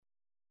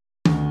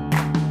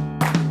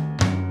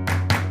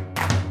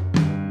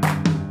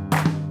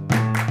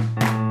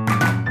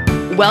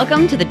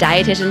Welcome to the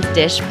Dietitian's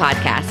Dish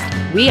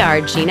podcast. We are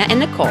Gina and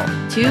Nicole,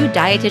 two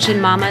dietitian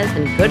mamas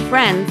and good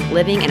friends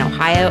living in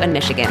Ohio and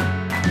Michigan.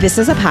 This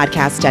is a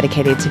podcast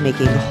dedicated to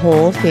making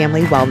whole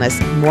family wellness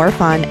more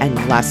fun and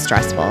less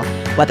stressful.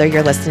 Whether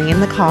you're listening in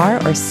the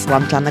car or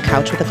slumped on the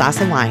couch with a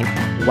glass of wine,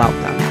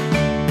 welcome.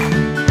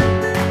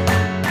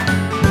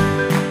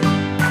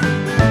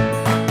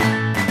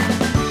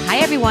 Hi,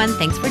 everyone.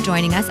 Thanks for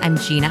joining us. I'm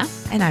Gina.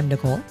 And I'm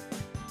Nicole.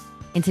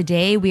 And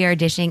today we are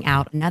dishing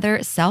out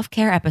another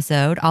self-care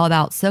episode all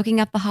about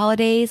soaking up the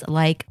holidays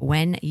like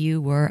when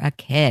you were a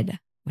kid,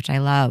 which I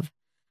love.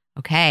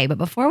 Okay, but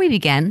before we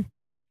begin,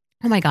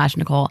 oh my gosh,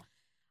 Nicole,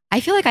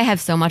 I feel like I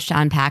have so much to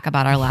unpack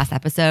about our last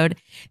episode.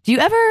 Do you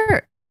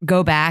ever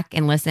go back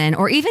and listen,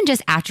 or even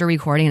just after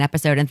recording an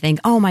episode and think,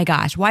 oh my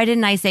gosh, why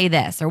didn't I say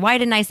this? Or why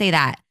didn't I say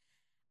that?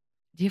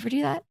 Do you ever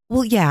do that?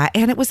 Well, yeah.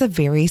 And it was a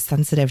very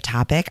sensitive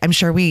topic. I'm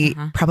sure we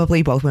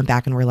probably both went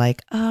back and were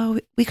like, oh,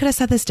 we could have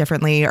said this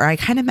differently, or I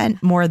kind of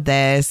meant more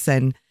this.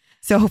 And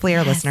so hopefully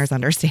our listeners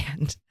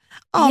understand.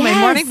 Oh, my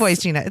morning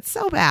voice, Gina. It's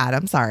so bad.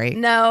 I'm sorry.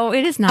 No,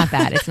 it is not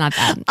bad. It's not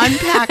bad.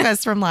 Unpack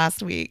us from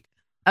last week.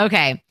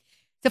 Okay.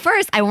 So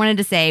first, I wanted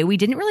to say we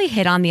didn't really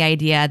hit on the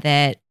idea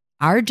that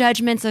our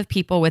judgments of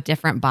people with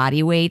different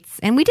body weights,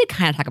 and we did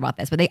kind of talk about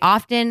this, but they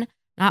often,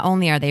 not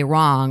only are they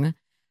wrong,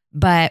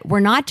 but we're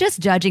not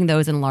just judging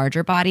those in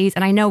larger bodies.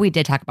 And I know we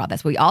did talk about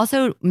this. We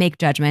also make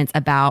judgments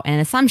about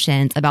and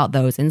assumptions about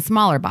those in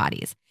smaller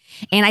bodies.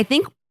 And I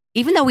think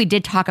even though we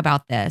did talk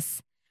about this,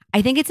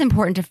 I think it's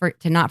important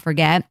to not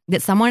forget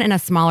that someone in a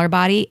smaller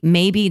body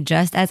may be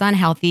just as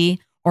unhealthy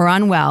or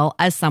unwell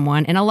as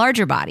someone in a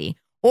larger body,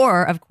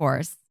 or of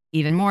course,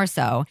 even more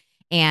so.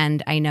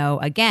 And I know,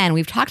 again,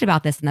 we've talked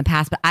about this in the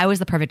past, but I was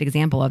the perfect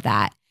example of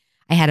that.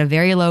 I had a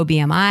very low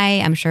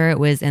BMI. I'm sure it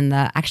was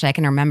actually I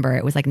can remember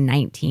it was like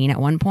 19 at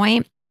one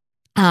point.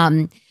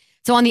 So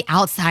on the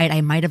outside,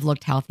 I might have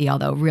looked healthy,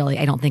 although really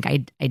I don't think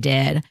I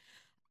did.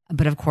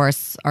 But of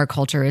course, our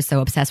culture is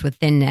so obsessed with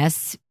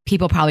thinness.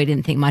 People probably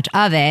didn't think much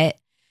of it.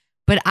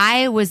 But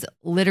I was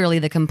literally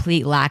the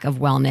complete lack of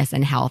wellness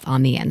and health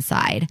on the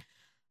inside.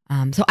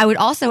 So I would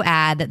also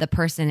add that the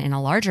person in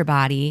a larger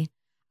body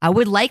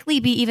would likely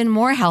be even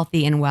more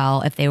healthy and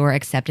well if they were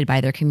accepted by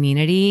their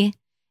community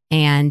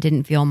and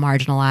didn't feel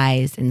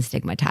marginalized and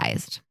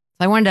stigmatized. So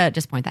I wanted to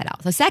just point that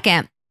out. So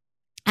second,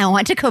 I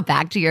want to go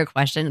back to your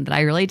question that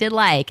I really did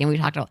like, and we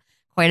talked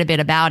quite a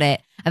bit about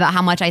it, about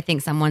how much I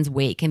think someone's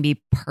weight can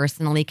be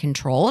personally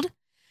controlled.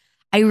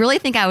 I really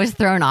think I was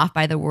thrown off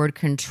by the word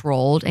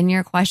controlled in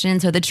your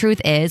question. So the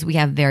truth is we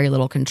have very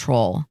little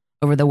control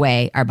over the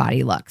way our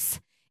body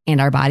looks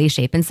and our body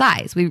shape and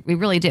size. We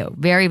really do.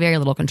 Very, very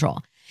little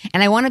control.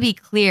 And I want to be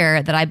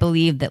clear that I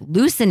believe that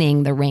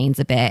loosening the reins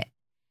a bit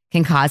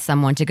can cause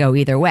someone to go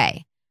either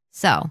way.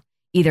 So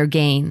either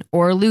gain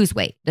or lose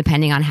weight,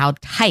 depending on how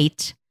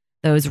tight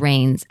those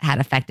reins had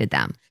affected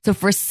them. So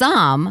for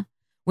some,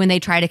 when they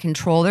try to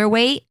control their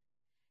weight,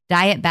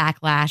 diet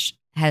backlash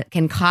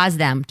can cause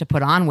them to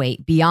put on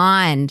weight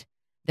beyond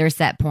their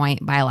set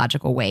point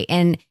biological weight.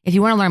 And if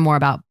you want to learn more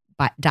about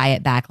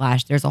diet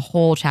backlash, there's a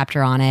whole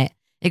chapter on it.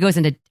 It goes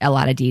into a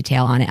lot of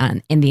detail on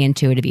it in the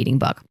Intuitive Eating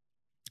book.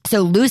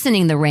 So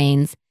loosening the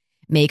reins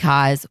may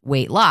cause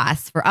weight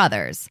loss for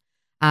others.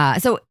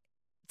 So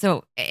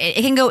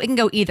it can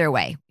go either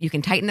way. You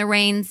can tighten the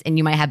reins and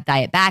you might have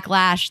diet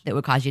backlash that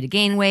would cause you to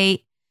gain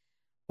weight,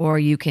 or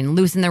you can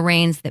loosen the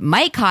reins that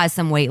might cause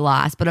some weight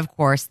loss. But of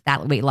course,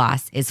 that weight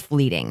loss is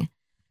fleeting.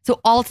 So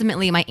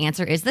ultimately, my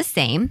answer is the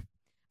same.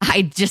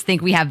 I just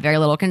think we have very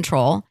little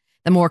control.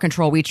 The more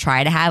control we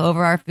try to have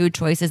over our food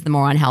choices, the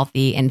more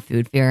unhealthy and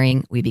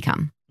food-fearing we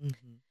become.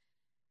 Mm-hmm.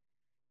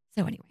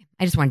 So anyway,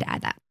 I just wanted to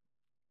add that.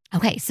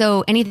 Okay,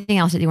 so anything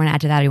else that you want to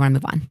add to that, or you want to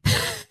move on?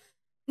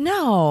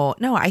 No,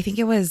 I think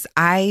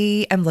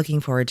I am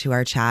looking forward to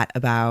our chat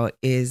about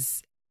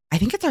I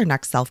think it's our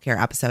next self-care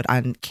episode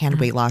on can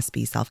weight loss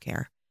be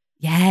self-care?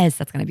 Yes,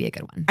 that's going to be a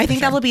good one. I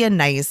think that will be a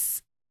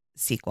nice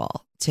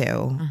sequel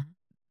to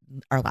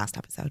our last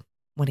episode,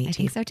 118. I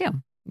think so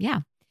too.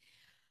 Yeah.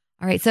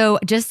 All right. So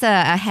just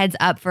a heads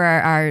up for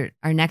our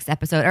next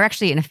episode, or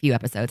actually in a few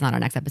episodes, not our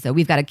next episode,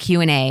 we've got a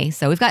Q&A.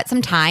 So we've got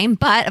some time,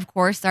 but of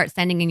course, start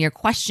sending in your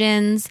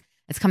questions.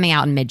 It's coming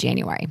out in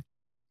mid-January.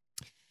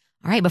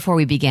 All right. Before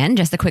we begin,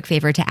 just a quick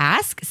favor to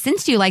ask.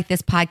 Since you like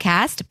this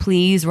podcast,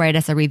 please write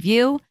us a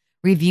review.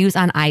 Reviews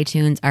on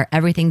iTunes are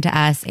everything to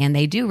us, and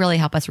they do really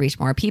help us reach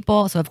more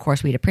people. So of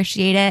course, we'd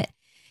appreciate it.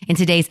 And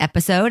today's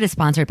episode is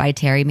sponsored by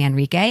Terry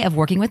Manrique of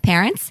Working with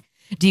Parents.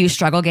 Do you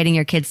struggle getting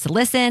your kids to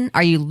listen?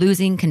 Are you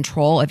losing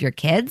control of your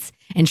kids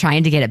and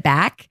trying to get it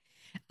back?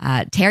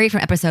 Terry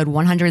from episode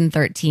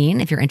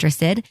 113, if you're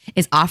interested,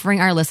 is offering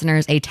our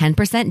listeners a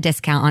 10%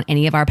 discount on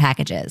any of our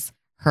packages,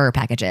 her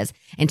packages.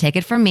 And take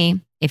it from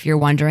me, if you're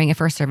wondering if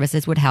her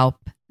services would help,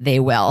 they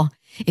will.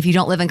 If you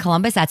don't live in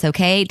Columbus, that's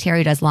okay.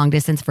 Terry does long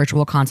distance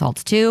virtual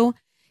consults too.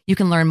 You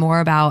can learn more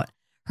about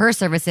her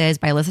services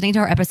by listening to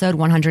our episode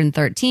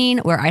 113,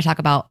 where I talk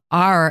about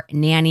our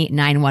Nanny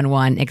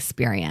 911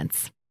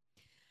 experience.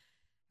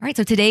 All right,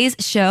 so today's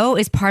show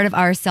is part of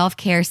our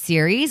self-care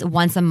series.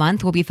 Once a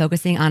month, we'll be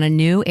focusing on a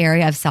new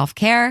area of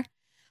self-care.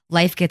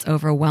 Life gets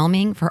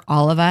overwhelming for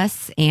all of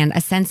us, and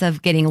a sense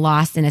of getting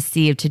lost in a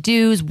sea of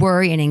to-dos,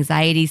 worry, and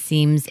anxiety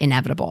seems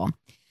inevitable.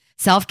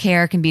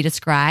 Self-care can be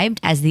described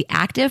as the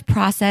active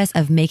process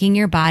of making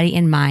your body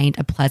and mind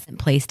a pleasant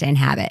place to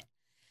inhabit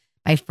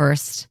by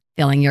first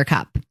filling your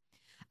cup,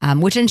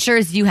 which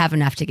ensures you have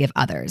enough to give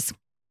others.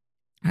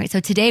 All right,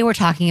 so today we're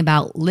talking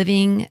about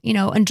living,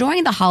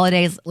 enjoying the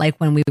holidays like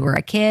when we were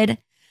a kid.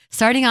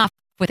 Starting off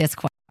with this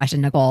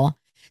question, Nicole.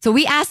 So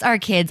we asked our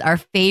kids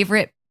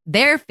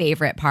their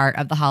favorite part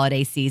of the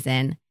holiday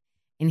season,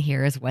 and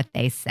here's what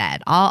they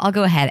said. I'll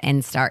go ahead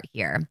and start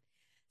here.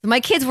 So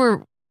my kids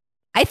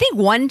I think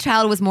one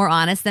child was more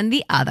honest than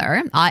the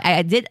other.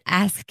 I did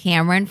ask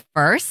Cameron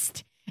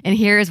first, and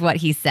here's what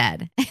he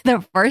said.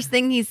 The first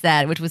thing he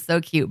said, which was so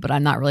cute, but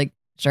I'm not really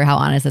sure how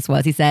honest this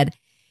was. He said,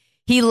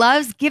 he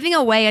loves giving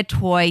away a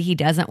toy he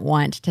doesn't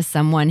want to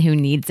someone who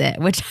needs it,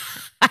 which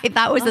I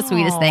thought was the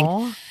sweetest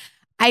thing.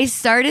 I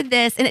started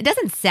this, and it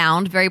doesn't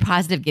sound very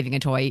positive, giving a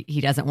toy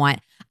he doesn't want.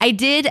 I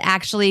did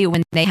actually,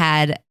 when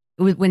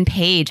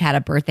Paige had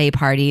a birthday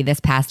party this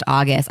past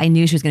August, I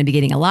knew she was going to be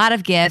getting a lot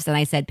of gifts. And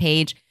I said,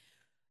 Paige,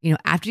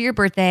 after your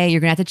birthday,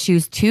 you're going to have to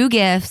choose 2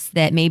 gifts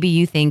that maybe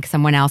you think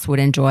someone else would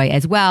enjoy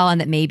as well,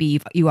 and that maybe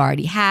you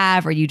already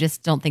have, or you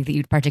just don't think that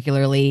you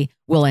particularly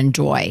will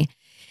enjoy.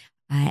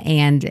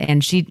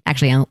 And she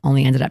actually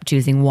only ended up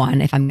choosing 1,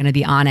 if I'm going to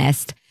be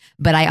honest.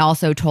 But I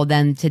also told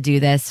them to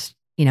do this,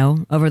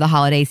 over the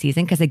holiday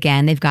season, because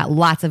again, they've got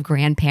lots of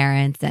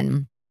grandparents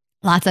and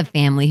lots of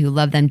family who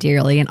love them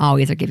dearly and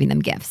always are giving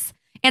them gifts.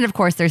 And of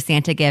course, there's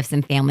Santa gifts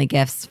and family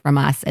gifts from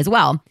us as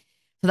well.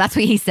 So that's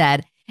what he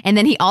said. And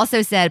then he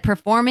also said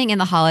performing in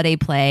the holiday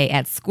play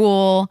at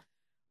school,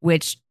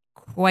 which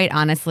quite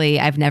honestly,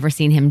 I've never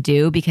seen him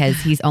do, because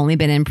he's only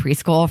been in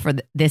preschool for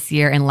this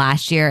year and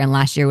last year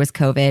was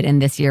COVID.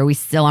 And this year we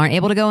still aren't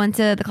able to go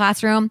into the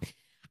classroom.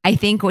 I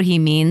think what he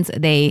means,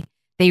 they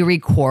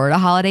record a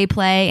holiday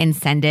play and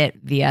send it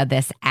via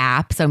this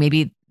app. So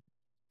maybe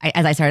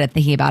as I started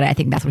thinking about it, I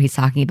think that's what he's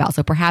talking about.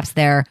 So perhaps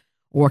they're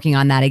working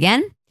on that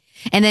again.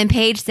 And then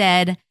Paige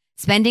said,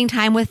 spending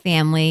time with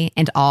family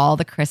and all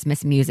the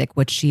Christmas music,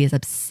 which she is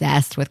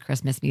obsessed with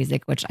Christmas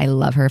music, which I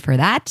love her for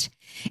that.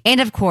 And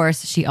of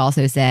course, she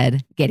also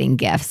said getting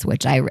gifts,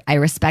 which I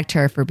respect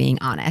her for being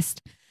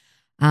honest.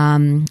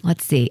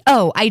 Let's see.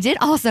 Oh, I did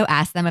also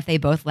ask them if they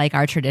both like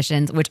our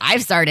traditions, which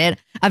I've started,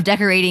 of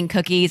decorating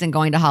cookies and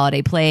going to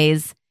holiday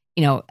plays,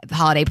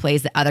 holiday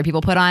plays that other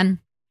people put on.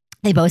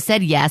 They both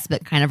said yes,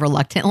 but kind of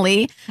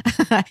reluctantly.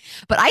 But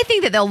I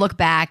think that they'll look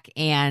back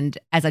and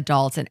as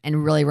adults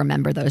and really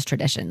remember those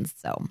traditions.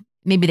 So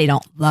maybe they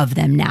don't love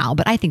them now,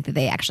 but I think that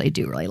they actually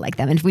do really like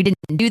them. And if we didn't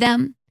do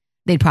them,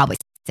 they'd probably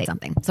say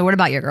something. So what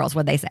about your girls?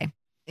 What'd they say?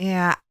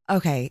 Yeah.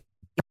 Okay.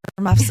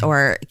 Muffs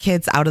or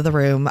kids out of the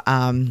room.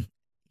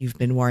 You've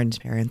been warned,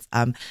 parents.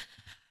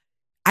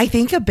 I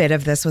think a bit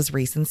of this was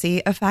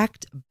recency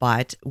effect,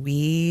 but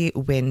we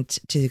went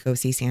to go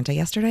see Santa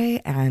yesterday,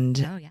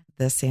 and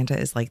the Santa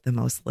is like the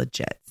most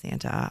legit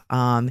Santa,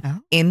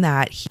 in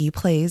that he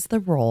plays the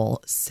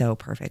role so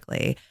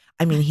perfectly.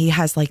 I mean, he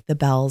has like the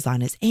bells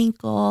on his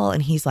ankle,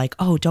 and he's like,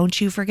 oh,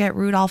 don't you forget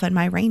Rudolph and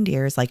my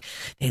reindeers. Like,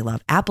 they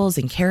love apples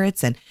and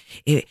carrots, and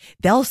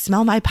they'll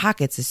smell my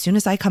pockets as soon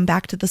as I come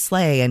back to the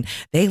sleigh, and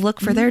they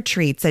look for their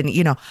treats. And,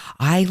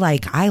 I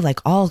like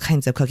all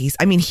kinds of cookies.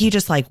 I mean, he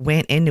just like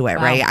went into it,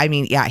 right? I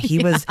mean, yeah, he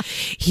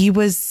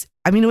was,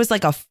 I mean, it was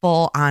like a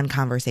full on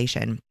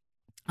conversation.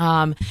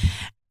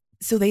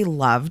 So they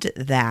loved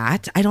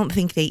that. I don't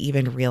think they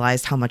even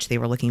realized how much they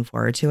were looking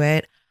forward to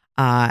it.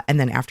 And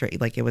then after,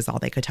 like, it was all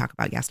they could talk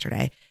about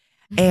yesterday.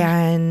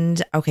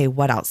 And okay,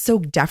 what else? So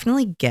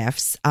definitely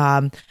gifts.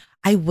 I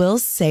will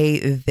say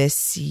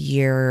this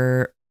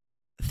year,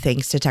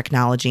 thanks to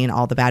technology and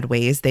all the bad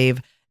ways,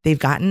 they've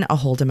gotten a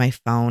hold of my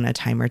phone a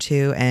time or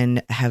two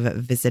and have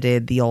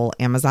visited the old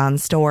Amazon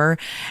store.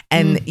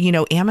 And,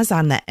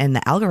 Amazon and the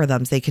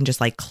algorithms, they can just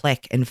like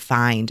click and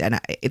find. And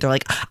they're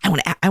like,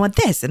 I want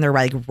this. And they're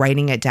like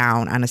writing it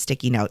down on a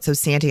sticky note. So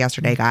Santa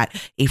yesterday got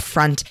a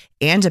front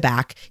and a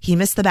back. He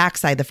missed the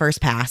backside the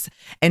first pass.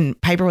 And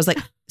Piper was like,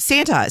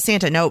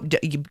 Santa, no,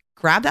 you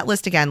grab that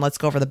list again. Let's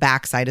go over the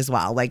backside as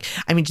well. Like,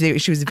 I mean,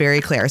 she was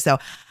very clear. So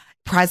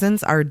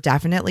presents are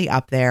definitely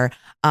up there.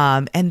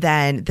 And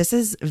then this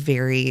is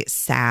very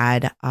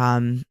sad.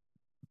 And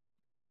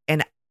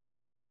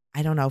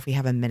I don't know if we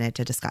have a minute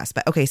to discuss,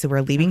 but okay. So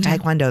we're leaving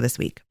Taekwondo this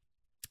week,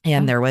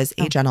 and there was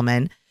a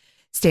gentleman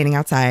standing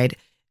outside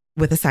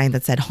with a sign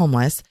that said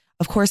homeless.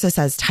 Of course, it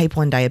says type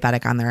 1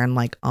 diabetic on there. I'm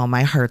like, oh,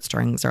 my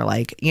heartstrings are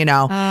like,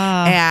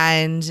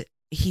 and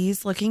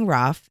he's looking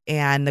rough,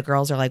 and the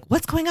girls are like,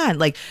 what's going on?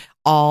 Like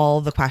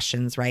all the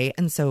questions. Right.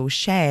 And so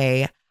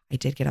Shay, I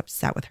did get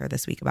upset with her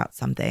this week about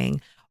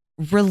something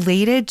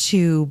related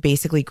to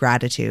basically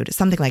gratitude,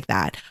 something like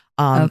that.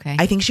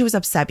 I think she was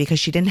upset because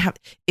she didn't have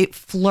it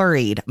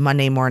flurried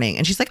Monday morning.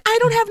 And she's like, I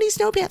don't have any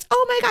snow pants.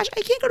 Oh my gosh,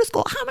 I can't go to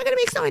school. How am I going to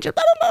make snow angels?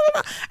 Blah, blah,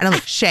 blah, blah. And I'm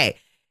like, Shay,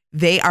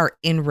 they are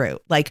en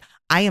route. Like,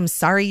 I am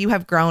sorry you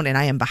have grown and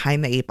I am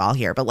behind the 8 ball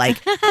here. But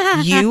like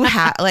you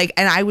have like,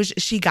 and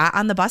she got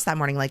on the bus that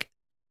morning, like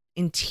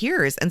in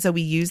tears. And so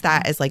we use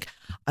that as like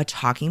a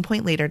talking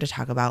point later to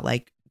talk about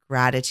like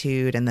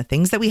gratitude and the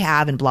things that we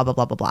have and blah, blah,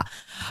 blah, blah, blah.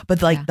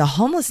 But like the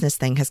homelessness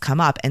thing has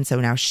come up. And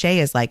so now Shay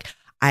is like,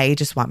 I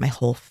just want my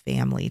whole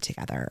family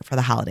together for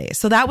the holidays.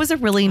 So that was a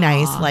really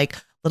nice like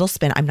little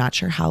spin. I'm not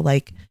sure how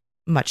like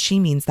much she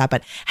means that,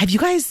 but have you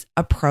guys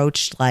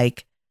approached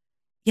like,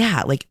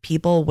 like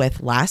people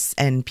with less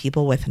and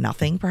people with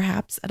nothing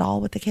perhaps at all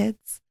with the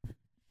kids?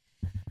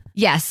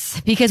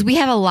 Yes, because we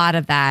have a lot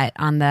of that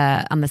on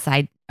the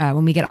side.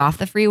 When we get off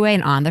the freeway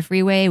and on the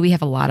freeway, we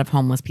have a lot of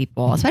homeless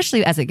people,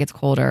 especially as it gets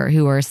colder,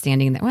 who are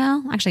standing there.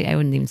 Well, actually, I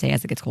wouldn't even say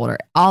as it gets colder,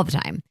 all the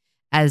time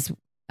as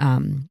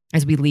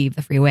we leave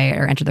the freeway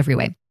or enter the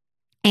freeway.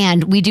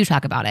 And we do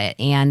talk about it.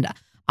 And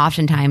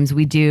oftentimes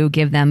we don't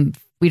give them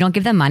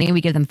money,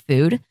 we give them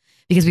food,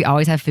 because we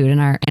always have food in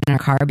our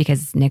car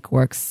because Nick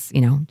works,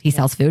 he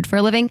sells food for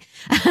a living.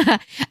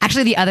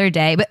 Actually, the other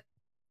day, but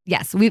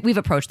yes, we've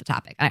approached the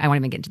topic. I won't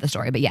even get into the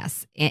story, but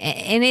yes.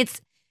 And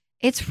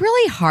it's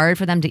really hard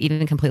for them to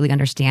even completely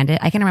understand it.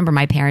 I can remember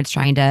my parents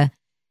trying to,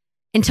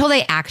 until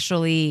they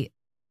actually,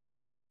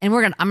 and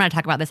I'm going to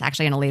talk about this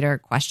actually in a later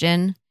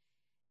question.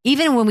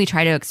 Even when we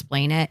try to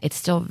explain it, it's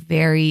still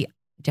very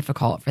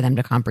difficult for them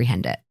to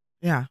comprehend it.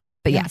 Yeah.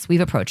 But yes,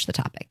 we've approached the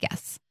topic.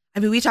 Yes. I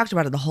mean, we talked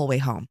about it the whole way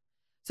home.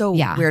 So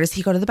where does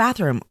he go to the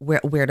bathroom?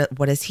 What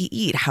does he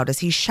eat? How does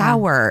he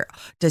shower?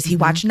 Does he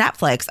watch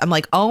Netflix? I'm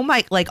like, oh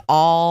my, like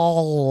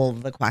all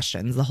the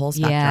questions, the whole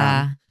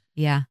spectrum.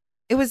 Yeah.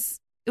 It was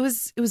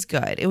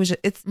good.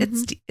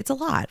 It's a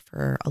lot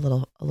for a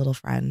little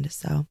friend.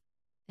 So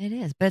it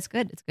is, but it's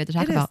good. It's good to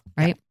talk about,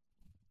 right? Yeah.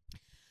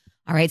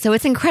 All right. So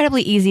it's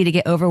incredibly easy to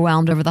get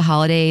overwhelmed over the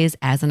holidays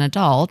as an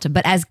adult,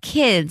 but as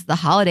kids, the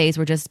holidays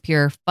were just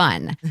pure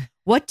fun.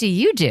 What do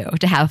you do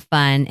to have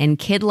fun and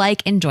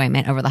kid-like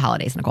enjoyment over the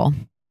holidays, Nicole?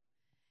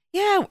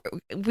 Yeah,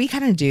 we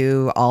kind of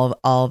do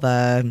all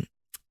the,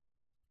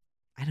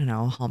 I don't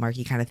know,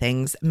 Hallmarky kind of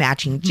things,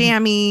 matching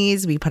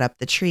jammies. We put up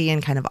the tree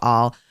and kind of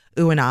all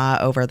ooh and ah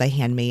over the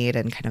handmade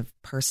and kind of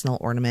personal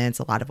ornaments,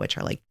 a lot of which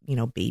are like,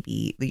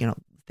 baby,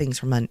 things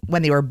from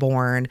when they were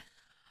born.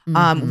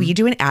 We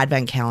do an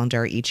advent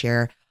calendar each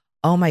year.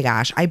 Oh my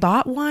gosh. I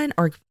bought one,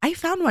 or I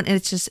found one, and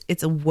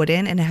it's a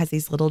wooden and it has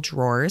these little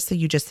drawers. So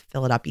you just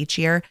fill it up each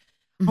year.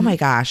 Oh my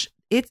gosh.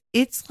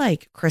 It's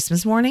like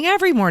Christmas morning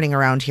every morning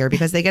around here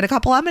because they get a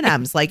couple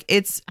M&Ms. Like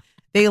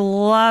they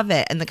love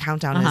it. And the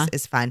countdown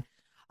is fun.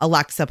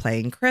 Alexa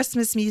playing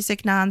Christmas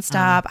music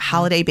nonstop,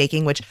 holiday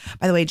baking, which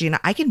by the way,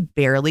 Gina, I can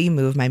barely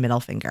move my middle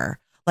finger.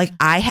 Like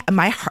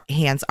my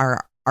hands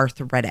are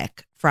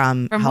arthritic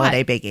from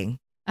holiday baking.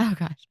 Oh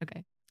gosh.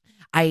 Okay.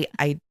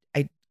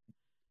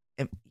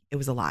 It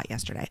was a lot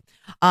yesterday.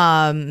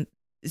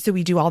 So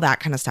we do all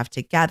that kind of stuff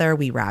together.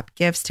 We wrap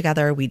gifts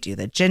together. We do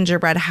the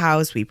gingerbread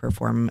house. They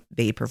perform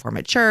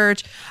at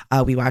church.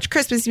 We watch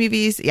Christmas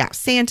movies. Yeah,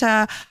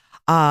 Santa.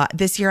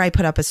 This year I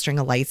put up a string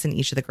of lights in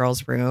each of the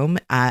girls' room.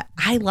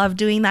 I love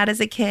doing that as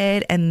a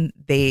kid. And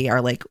they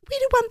are like, we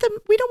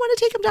don't want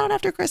to take them down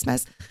after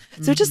Christmas.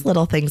 So just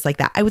little things like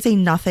that. I would say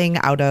nothing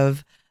out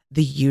of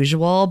the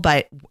usual,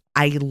 but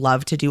I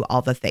love to do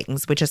all the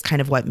things, which is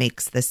kind of what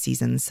makes this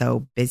season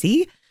so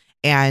busy.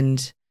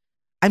 And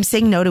I'm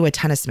saying no to a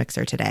tennis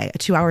mixer today,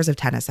 2 hours of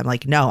tennis. I'm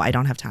like, no, I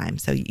don't have time.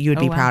 So you would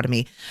be proud of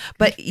me.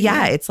 But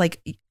yeah, it's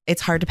like,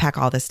 it's hard to pack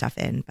all this stuff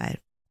in. But do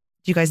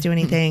you guys do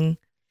anything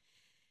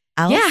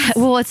else? Yeah.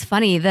 Well, it's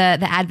funny. The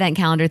Advent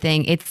calendar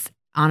thing, it's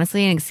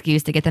honestly an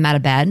excuse to get them out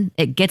of bed.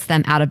 It gets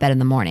them out of bed in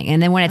the morning.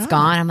 And then when it's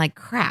gone, I'm like,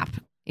 crap.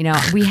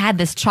 We had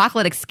this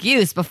chocolate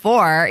excuse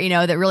before,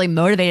 that really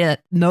motivated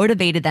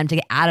them to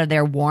get out of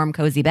their warm,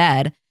 cozy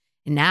bed.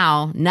 And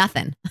now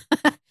nothing.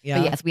 Yeah.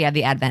 But yes, we have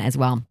the Advent as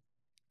well.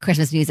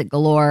 Christmas music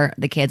galore.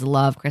 The kids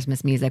love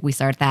Christmas music. We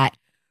start that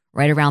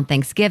right around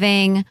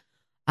Thanksgiving.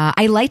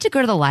 I like to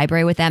go to the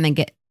library with them and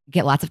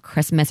get lots of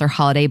Christmas or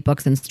holiday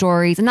books and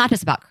stories, and not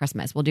just about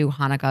Christmas. We'll do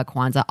Hanukkah,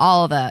 Kwanzaa,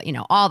 all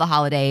the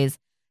holidays,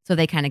 so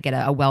they kind of get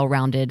a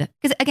well-rounded.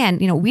 Because again,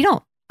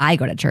 I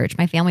go to church.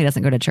 My family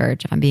doesn't go to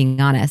church, if I'm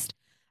being honest.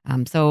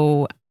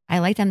 So I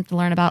like them to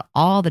learn about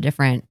all the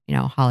different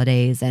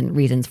holidays and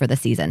reasons for the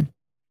season.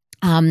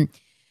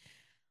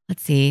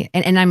 Let's see.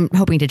 And I'm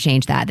hoping to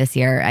change that this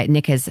year.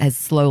 Nick has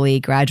slowly,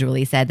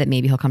 gradually said that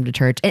maybe he'll come to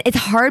church. It's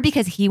hard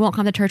because he won't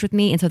come to church with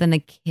me. And so then the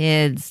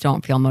kids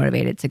don't feel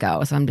motivated to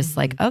go. So I'm just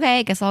like, okay,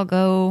 I guess I'll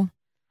go.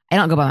 I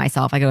don't go by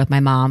myself. I go with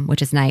my mom,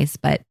 which is nice.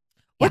 But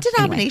what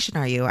denomination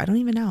are you? I don't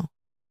even know.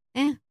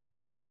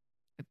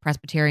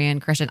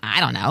 Presbyterian, Christian. I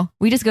don't know.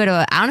 We just go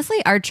to,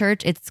 honestly, our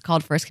church, it's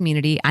called First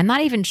Community. I'm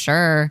not even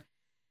sure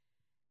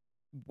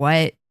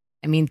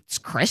it's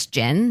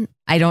Christian.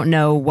 I don't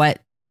know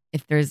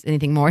if there's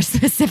anything more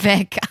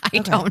specific. I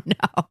don't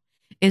know.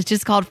 It's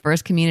just called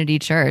First Community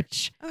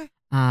Church. Okay.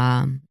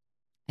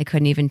 I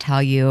couldn't even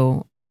tell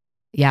you,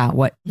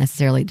 what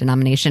necessarily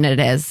denomination it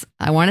is.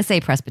 I want to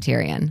say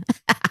Presbyterian,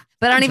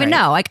 but I don't even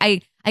know. Like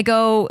I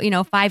go,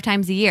 5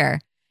 times a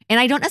year, and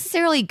I don't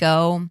necessarily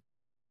go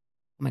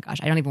my gosh,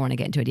 I don't even want to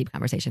get into a deep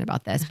conversation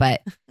about this,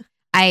 but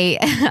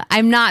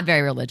I'm not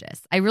very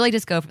religious. I really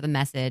just go for the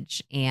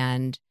message,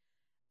 and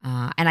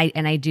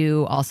I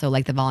do also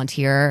like the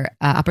volunteer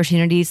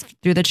opportunities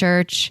through the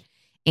church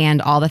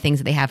and all the things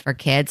that they have for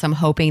kids. So I'm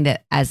hoping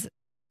that as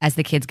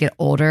the kids get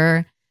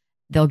older,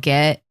 they'll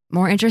get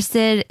more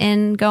interested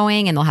in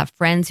going, and they'll have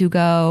friends who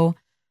go.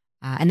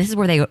 And this is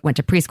where they went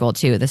to preschool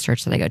too, this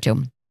church that I go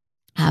to.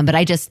 But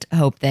I just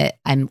hope that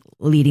I'm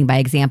leading by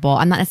example.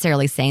 I'm not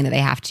necessarily saying that they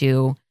have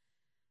to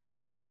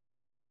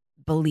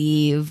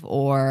believe,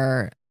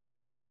 or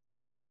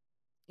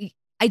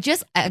I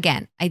just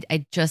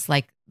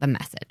like the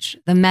message.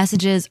 The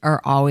messages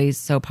are always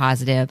so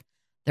positive.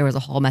 There was a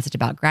whole message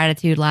about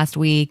gratitude last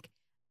week.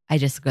 I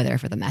just go there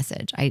for the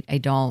message. I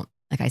don't,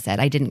 like I said,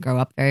 I didn't grow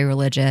up very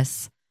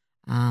religious.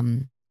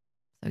 So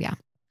yeah.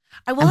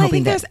 I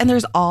think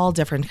there's all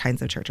different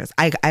kinds of churches.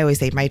 I always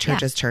say my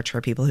church is church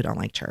for people who don't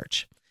like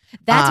church.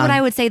 That's what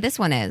I would say this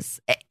one is.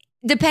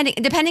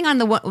 Depending on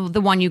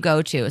the one you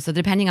go to. So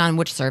depending on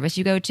which service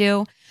you go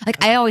to,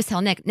 like I always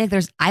tell Nick,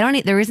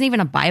 there isn't even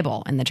a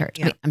Bible in the church.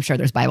 Yeah. Wait, I'm sure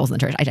there's Bibles in the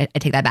church. I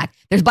take that back.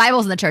 There's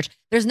Bibles in the church.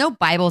 There's no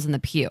Bibles in the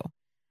pew.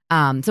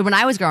 So when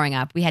I was growing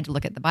up, we had to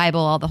look at the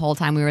Bible the whole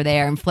time we were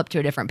there and flip to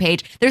a different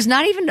page. You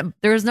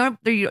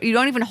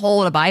don't even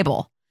hold a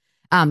Bible.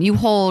 You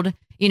hold,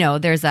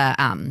 there's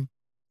an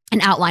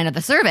outline of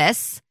the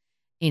service,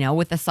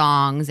 with the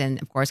songs,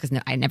 and of course,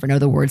 because I never know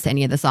the words to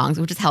any of the songs,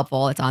 which is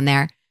helpful. It's on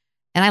there.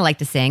 And I like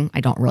to sing. I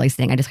don't really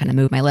sing. I just kind of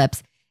move my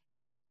lips.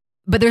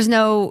 But there's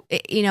no,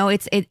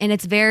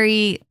 it's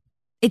very,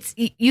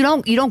 you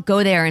don't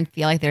go there and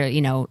feel like they're,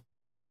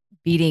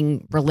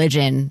 beating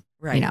religion,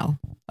 right.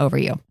 Over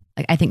you.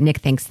 Like, I think Nick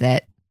thinks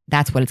that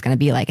that's what it's going to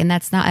be like. And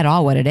that's not at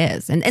all what it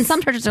is. And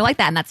some churches are like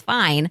that, and that's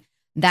fine.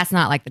 That's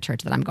not like the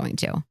church that I'm going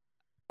to.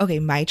 Okay,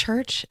 my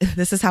church,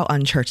 this is how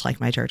unchurch-like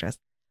my church is.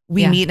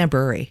 We meet in a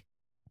brewery.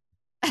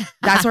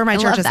 That's where my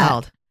church is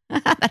held.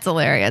 That's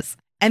hilarious.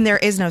 And there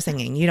is no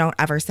singing. You don't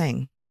ever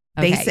sing.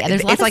 Okay.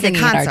 It's like a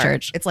concert. At our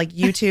church. It's like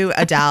U2,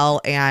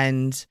 Adele,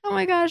 and oh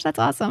my gosh, that's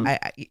awesome.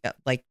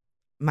 Like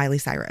Miley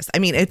Cyrus. I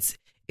mean, it's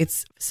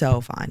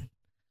so fun.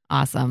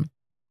 Awesome.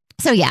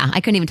 So yeah, I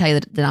couldn't even tell you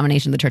the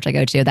denomination of the church I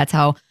go to. That's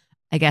how,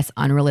 I guess,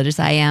 unreligious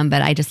I am.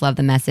 But I just love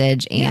the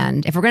message.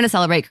 And if we're going to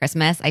celebrate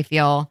Christmas, I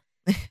feel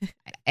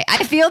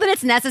that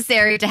it's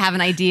necessary to have an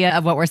idea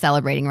of what we're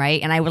celebrating,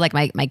 right? And I would like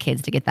my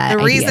kids to get that.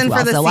 The reason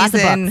for the season. Lots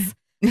of books.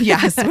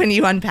 Yes, when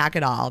you unpack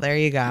it all. There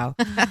you go.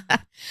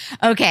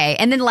 Okay.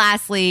 And then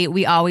lastly,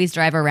 we always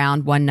drive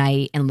around one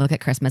night and look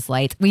at Christmas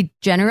lights. We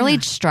generally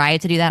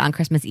strive to do that on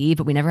Christmas Eve,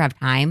 but we never have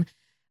time.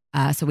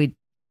 So we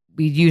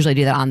usually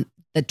do that on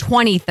the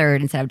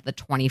 23rd instead of the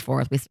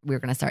 24th. We're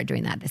going to start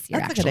doing that this year.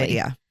 That's a good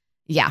idea.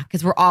 Yeah,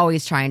 because we're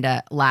always trying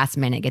to last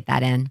minute get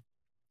that in.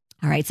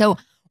 All right. So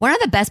one of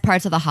the best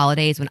parts of the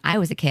holidays when I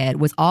was a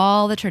kid was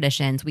all the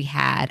traditions we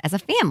had as a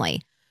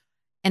family.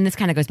 And this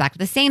kind of goes back to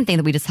the same thing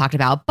that we just talked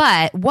about.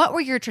 But what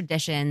were your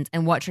traditions,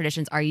 and what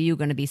traditions are you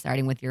going to be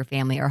starting with your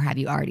family, or have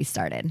you already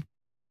started?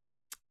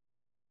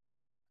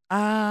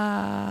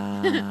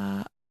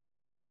 I'm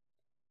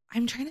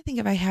trying to think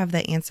if I have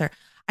the answer.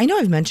 I know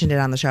I've mentioned it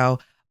on the show,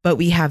 but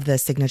we have the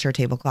signature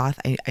tablecloth.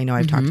 I know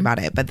I've talked about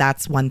it, but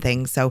that's one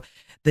thing. So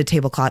the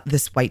tablecloth,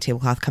 this white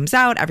tablecloth comes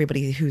out.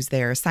 Everybody who's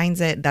there signs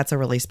it. That's a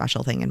really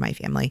special thing in my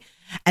family.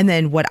 And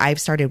then what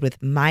I've started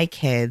with my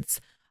kids,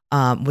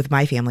 with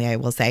my family, I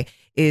will say,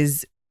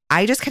 is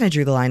I just kind of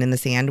drew the line in the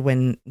sand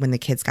when the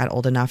kids got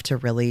old enough to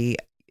really,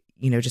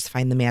 just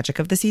find the magic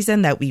of the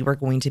season, that we were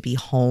going to be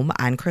home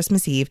on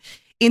Christmas Eve,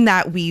 in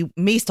that we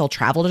may still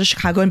travel to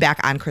Chicago and back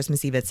on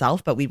Christmas Eve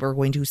itself, but we were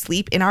going to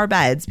sleep in our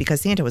beds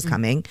because Santa was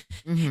coming.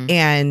 Mm-hmm.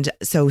 And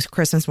so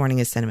Christmas morning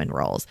is cinnamon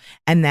rolls.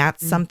 And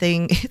that's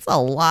something, it's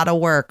a lot of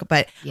work,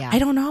 but I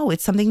don't know.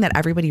 It's something that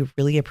everybody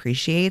really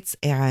appreciates.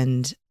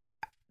 And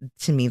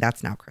to me,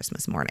 that's now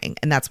Christmas morning.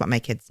 And that's what my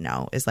kids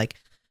know, is like,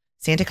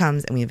 Santa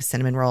comes and we have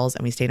cinnamon rolls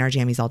and we stay in our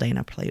jammies all day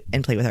and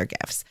play with our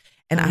gifts.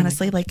 And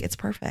honestly, like, it's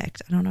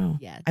perfect. I don't know.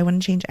 Yes. I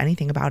wouldn't change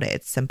anything about it.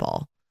 It's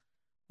simple.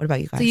 What about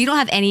you guys? So you don't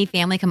have any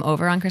family come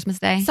over on Christmas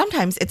Day?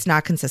 Sometimes it's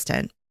not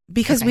consistent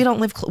because we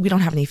don't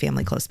have any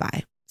family close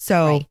by.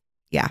 So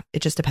yeah,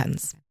 it just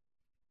depends.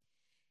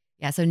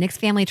 Yeah. So Nick's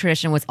family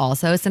tradition was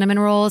also cinnamon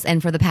rolls.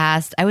 And for the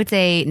past, I would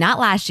say not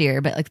last year,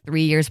 but like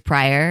 3 years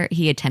prior,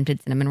 he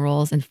attempted cinnamon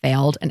rolls and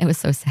failed. And it was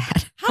so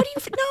sad. How do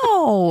you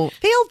know?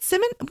 Failed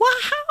cinnamon?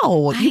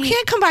 Wow. You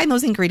can't combine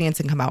those ingredients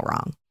and come out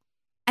wrong.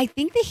 I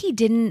think that he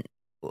didn't.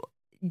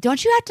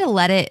 Don't you have to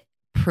let it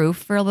proof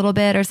for a little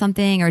bit or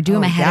something, or do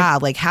them ahead? Yeah,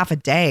 like half a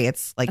day.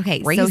 It's like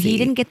crazy. So he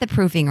didn't get the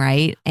proofing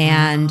right.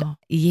 And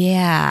he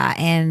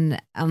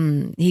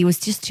was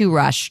just too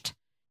rushed.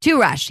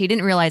 He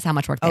didn't realize how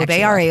much work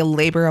they are a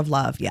labor of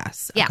love.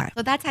 Yes. Yeah. Okay.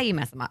 So that's how you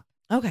mess them up.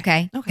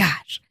 Okay.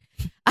 Gosh.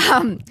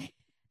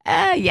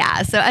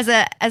 Yeah. So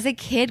as a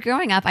kid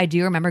growing up, I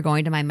do remember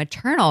going to my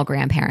maternal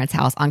grandparents'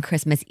 house on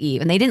Christmas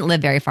Eve, and they didn't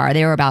live very far.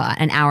 They were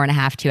about an hour and a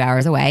half, 2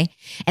 hours away.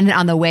 And then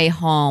on the way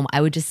home, I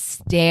would just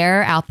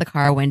stare out the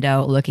car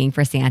window looking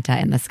for Santa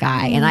in the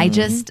sky. And of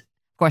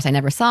course, I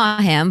never saw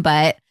him,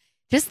 but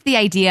just the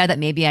idea that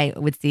maybe I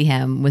would see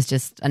him was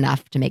just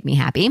enough to make me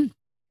happy.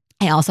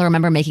 I also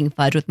remember making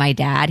fudge with my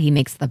dad. He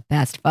makes the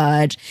best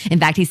fudge. In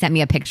fact, he sent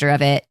me a picture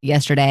of it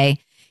yesterday.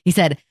 He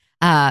said,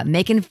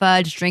 making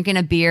fudge, drinking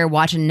a beer,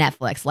 watching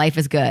Netflix. Life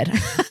is good.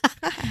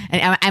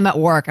 And I'm at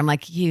work. I'm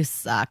like, you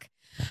suck.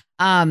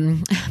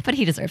 But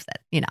he deserves it.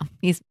 You know,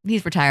 he's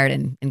retired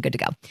and good to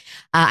go.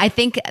 I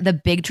think the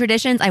big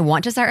traditions I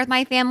want to start with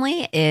my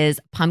family is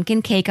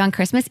pumpkin cake on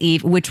Christmas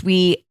Eve, which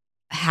we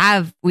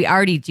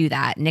already do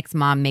that. Nick's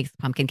mom makes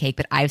pumpkin cake,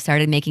 but I've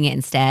started making it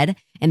instead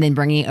and then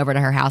bringing it over to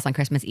her house on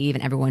Christmas Eve.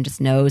 And everyone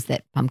just knows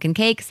that pumpkin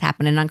cake's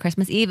happening on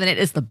Christmas Eve and it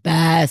is the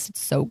best.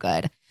 It's so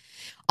good.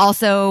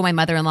 Also, my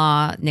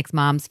mother-in-law, Nick's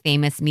mom's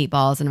famous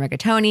meatballs and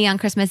rigatoni on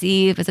Christmas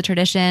Eve is a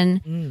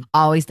tradition.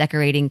 Always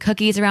decorating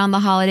cookies around the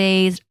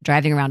holidays,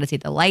 driving around to see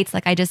the lights,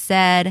 like I just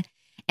said,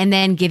 and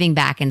then giving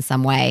back in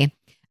some way.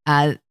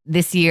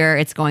 This year,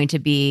 it's going to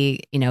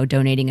be,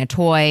 donating a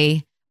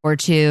toy or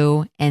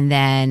two, and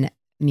then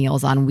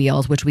Meals on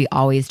Wheels, which we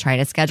always try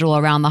to schedule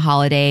around the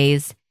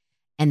holidays,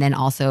 and then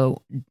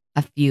also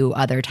a few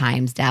other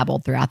times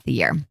dabbled throughout the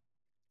year.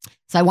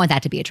 So I want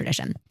that to be a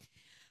tradition.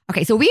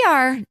 Okay, so we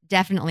are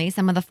definitely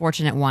some of the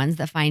fortunate ones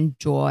that find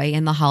joy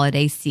in the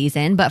holiday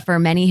season, but for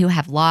many who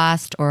have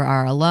lost or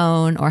are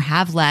alone or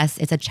have less,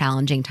 it's a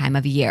challenging time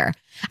of year.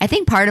 I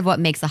think part of what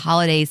makes the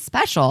holidays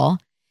special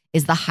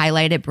is the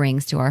highlight it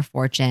brings to our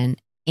fortune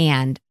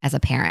and as a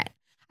parent.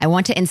 I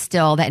want to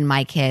instill that in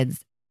my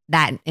kids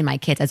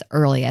as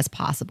early as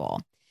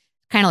possible.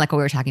 Kind of like what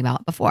we were talking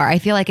about before. I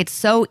feel like it's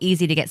so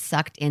easy to get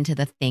sucked into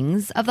the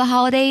things of the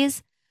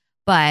holidays,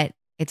 but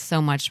it's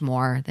so much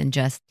more than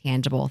just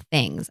tangible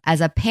things.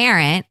 As a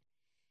parent,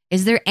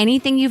 is there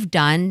anything you've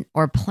done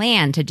or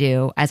plan to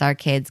do as our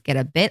kids get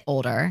a bit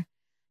older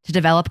to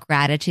develop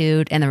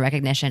gratitude and the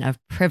recognition of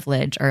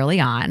privilege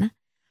early on?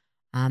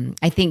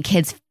 I think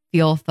kids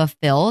feel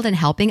fulfilled in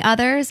helping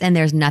others, and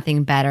there's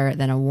nothing better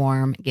than a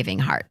warm, giving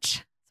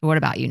heart. So what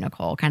about you,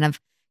 Nicole? Kind of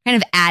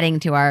adding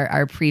to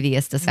our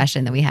previous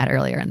discussion that we had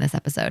earlier in this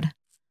episode.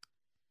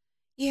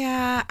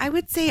 Yeah, I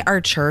would say our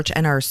church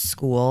and our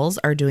schools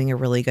are doing a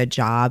really good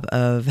job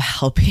of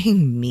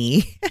helping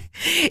me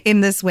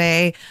in this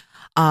way.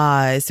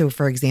 So,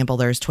 for example,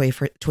 there's Toys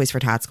for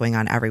Tots going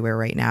on everywhere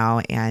right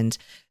now. And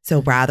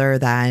so rather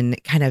than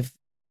kind of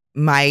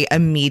my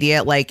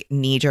immediate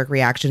knee-jerk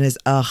reaction is,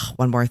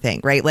 one more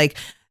thing, right? Like,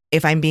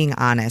 if I'm being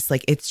honest,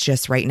 it's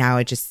just right now,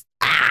 it just,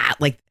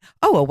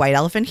 a white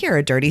elephant here,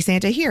 a dirty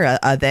Santa here,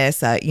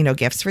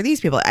 gifts for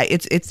these people.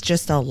 It's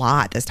just a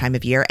lot this time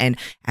of year. And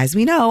as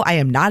we know, I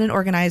am not an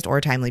organized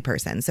or timely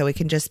person. So it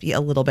can just be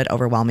a little bit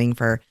overwhelming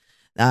for,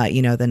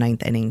 the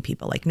ninth inning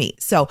people like me.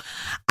 So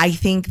I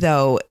think,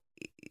 though,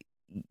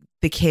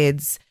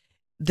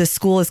 the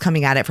school is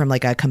coming at it from a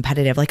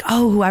competitive,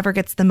 whoever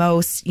gets the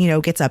most,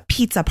 gets a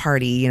pizza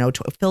party,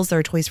 fills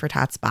their Toys for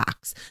Tots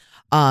box.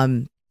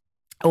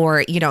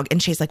 Or,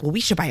 and Shay's like, well, we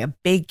should buy a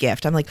big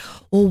gift. I'm like,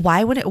 well,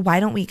 why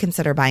don't we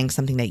consider buying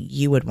something that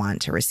you would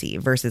want to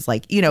receive versus so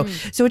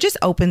it just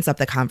opens up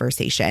the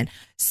conversation.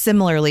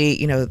 Similarly,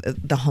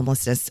 the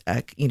homelessness,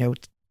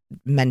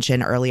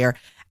 mentioned earlier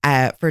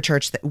for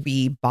church that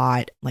we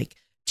bought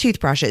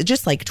toothbrushes,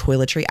 just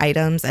toiletry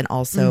items and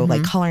also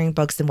coloring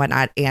books and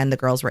whatnot. And the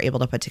girls were able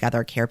to put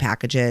together care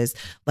packages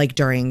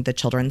during the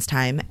children's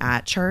time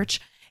at church.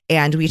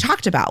 And we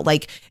talked about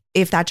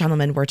if that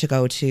gentleman were to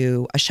go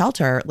to a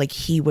shelter,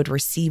 he would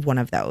receive one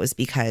of those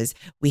because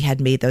we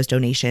had made those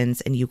donations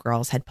and you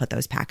girls had put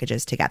those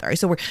packages together.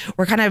 So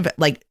we're kind of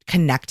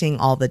connecting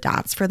all the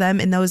dots for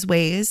them in those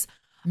ways,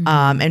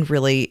 and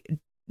really,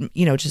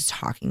 just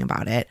talking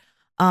about it.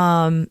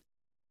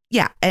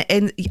 Yeah.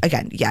 And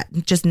again,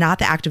 just not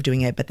the act of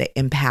doing it, but the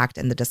impact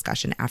and the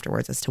discussion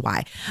afterwards as to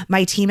why.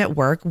 My team at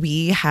work,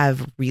 we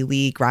have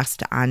really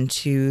grasped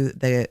onto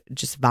the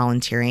just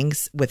volunteering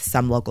with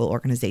some local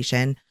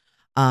organization.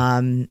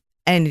 And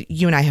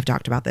you and I have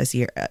talked about this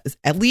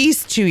at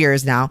least 2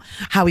 years now,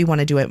 how we want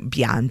to do it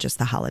beyond just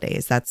the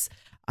holidays. That's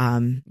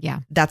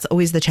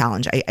always the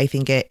challenge. I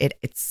think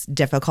it's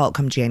difficult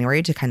come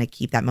January to kind of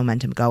keep that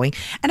momentum going.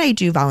 And I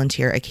do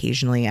volunteer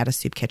occasionally at a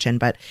soup kitchen,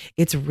 but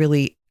it's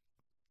really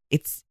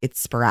it's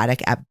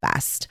sporadic at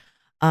best.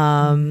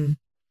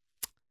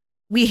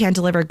 We hand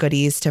deliver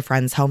goodies to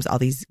friends' homes, all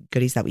these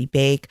goodies that we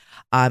bake,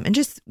 and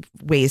just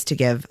ways to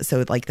give.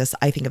 So this,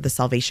 I think of the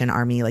Salvation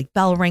Army,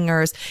 bell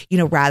ringers,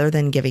 rather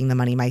than giving the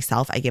money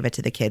myself, I give it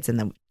to the kids. And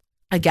then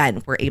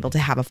again, we're able to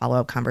have a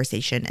follow-up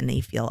conversation and they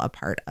feel a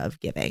part of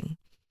giving.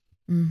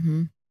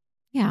 Mm-hmm.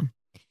 Yeah.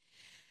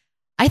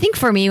 I think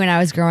for me, when I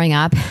was growing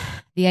up,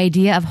 the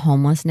idea of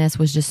homelessness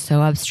was just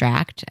so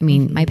abstract. I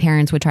mean, my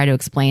parents would try to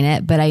explain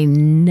it, but I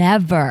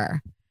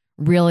never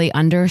really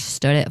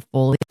understood it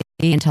fully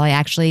until I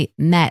actually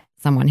met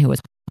someone who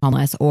was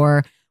homeless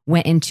or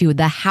went into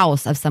the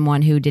house of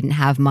someone who didn't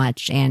have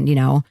much and,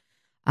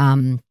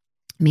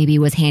 maybe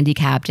was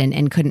handicapped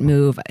and couldn't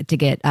move to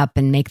get up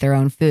and make their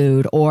own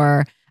food.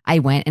 Or I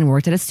went and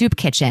worked at a soup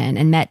kitchen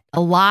and met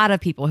a lot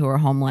of people who were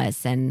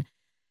homeless. And,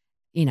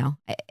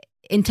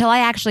 until I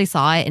actually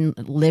saw it and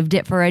lived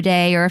it for a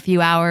day or a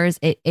few hours,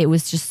 it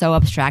was just so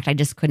abstract. I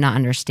just could not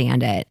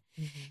understand it.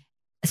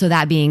 So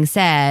that being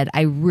said,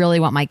 I really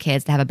want my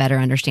kids to have a better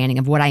understanding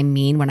of what I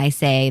mean when I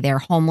say they're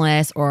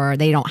homeless or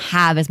they don't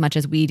have as much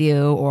as we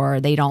do, or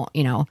they don't,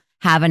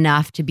 have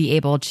enough to be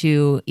able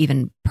to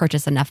even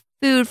purchase enough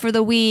food for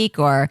the week,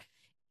 or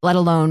let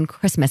alone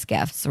Christmas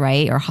gifts,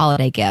 right? Or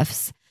holiday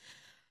gifts.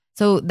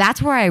 So that's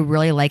where I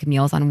really like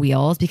Meals on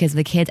Wheels, because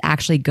the kids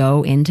actually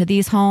go into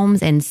these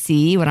homes and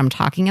see what I'm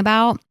talking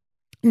about.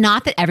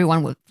 Not that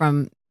everyone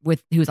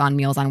who's on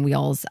Meals on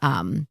Wheels,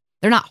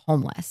 they're not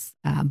homeless,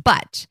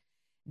 but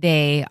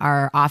they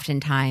are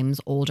oftentimes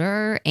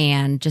older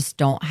and just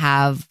don't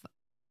have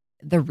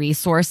the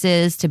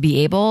resources to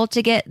be able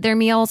to get their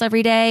meals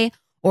every day.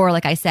 Or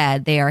like I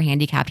said, they are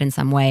handicapped in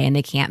some way and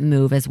they can't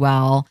move as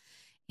well.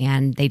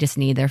 And they just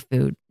need their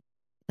food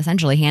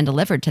essentially hand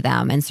delivered to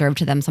them and served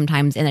to them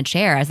sometimes in a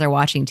chair as they're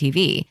watching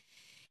TV.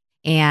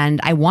 And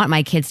I want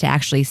my kids to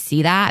actually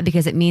see that,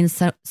 because it means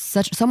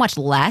so much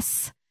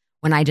less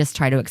when I just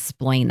try to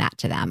explain that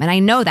to them. And I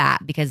know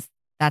that because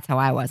that's how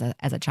I was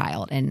as a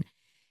child. And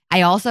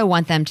I also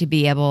want them to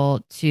be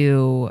able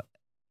to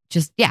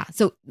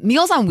so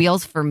Meals on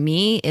Wheels for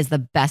me is the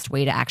best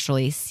way to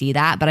actually see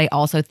that. But I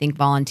also think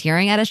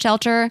volunteering at a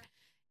shelter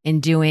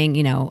and doing,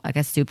 like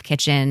a soup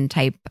kitchen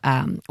type,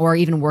 or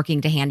even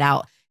working to hand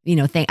out,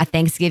 a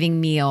Thanksgiving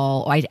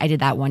meal. I did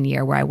that one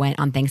year where I went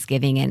on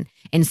Thanksgiving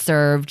and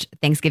served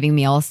Thanksgiving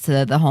meals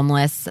to the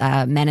homeless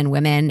men and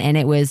women. And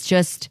it was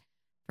just,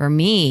 for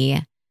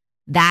me,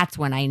 that's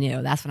when I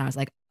knew. That's when I was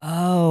like,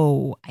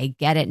 oh, I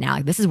get it now.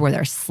 Like, this is where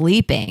they're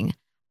sleeping.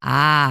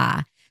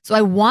 So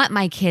I want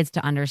my kids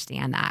to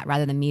understand that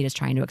rather than me just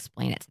trying to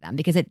explain it to them,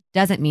 because it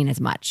doesn't mean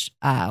as much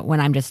when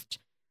I'm just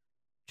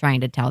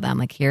trying to tell them,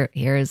 like,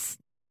 here's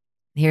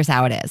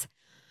how it is.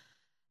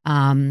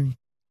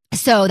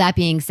 So that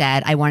being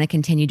said, I want to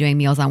continue doing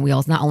Meals on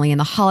Wheels, not only in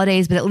the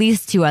holidays, but at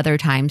least 2 other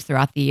times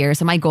throughout the year.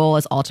 So my goal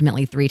is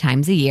ultimately 3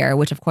 times a year,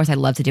 which of course I'd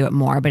love to do it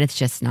more, but it's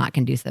just not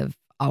conducive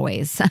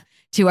always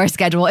to our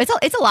schedule.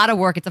 It's a lot of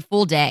work. It's a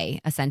full day,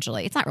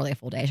 essentially. It's not really a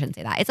full day. I shouldn't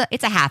say that.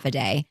 It's a half a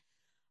day.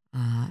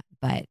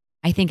 But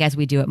I think as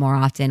we do it more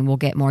often, we'll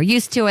get more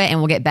used to it and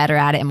we'll get better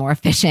at it and more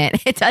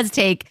efficient. It does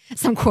take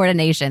some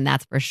coordination,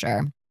 that's for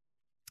sure.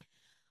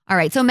 All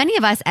right. So many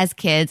of us as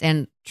kids,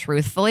 and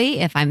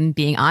truthfully, if I'm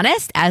being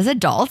honest, as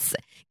adults,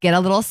 get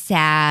a little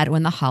sad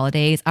when the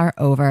holidays are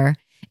over.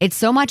 It's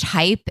so much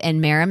hype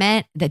and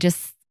merriment that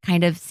just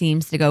kind of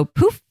seems to go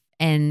poof,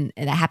 and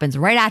that happens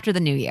right after the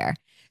new year.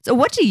 So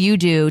what do you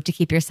do to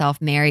keep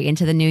yourself merry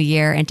into the new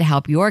year and to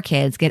help your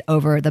kids get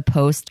over the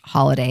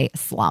post-holiday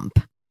slump?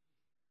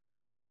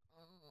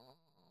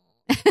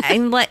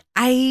 I'm like,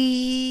 do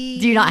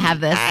you not have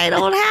this? I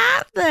don't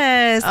have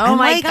this. Oh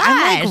my gosh.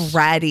 I'm like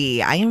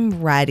ready. I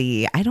am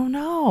ready. I don't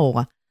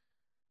know.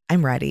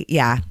 I'm ready.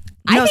 Yeah.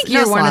 I think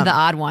you're one of the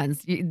odd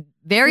ones.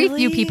 Very Really?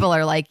 few people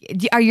are like,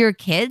 are your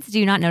kids? Do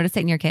you not notice it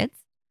in your kids?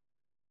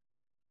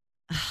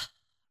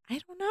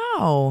 I don't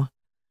know.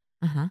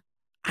 Uh-huh.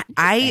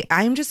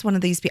 I'm just one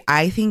of these people.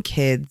 I think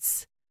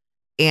kids,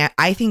 and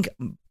I think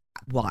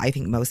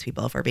most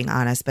people, if we're being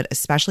honest, but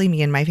especially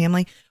me and my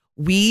family,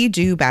 we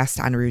do best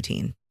on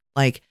routine.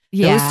 Like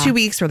those 2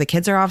 weeks where the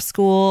kids are off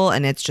school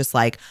and it's just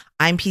like,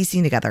 I'm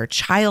piecing together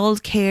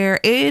childcare.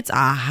 It's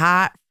a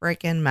hot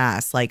freaking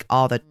mess. Like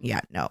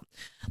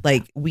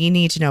like we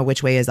need to know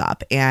which way is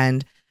up.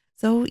 And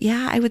so,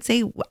 yeah, I would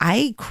say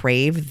they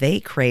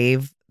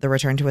crave the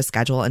return to a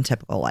schedule and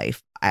typical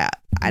life.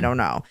 I don't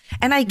know.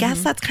 And I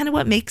guess that's kind of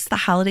what makes the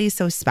holidays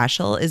so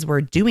special, is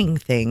we're doing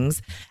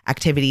things,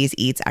 activities,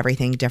 eats,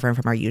 everything different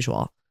from our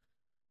usual.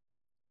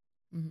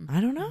 I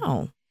don't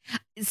know.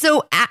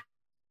 So,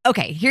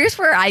 okay, here's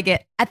where I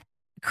get at.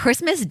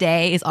 Christmas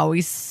Day is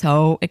always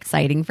so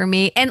exciting for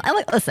me. And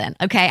listen,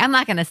 okay, I'm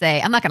not going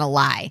to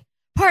lie.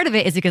 Part of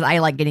it is because I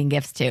like getting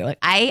gifts too. Like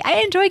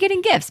I enjoy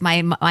getting gifts. My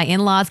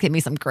in-laws get me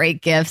some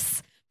great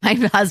gifts. My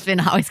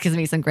husband always gives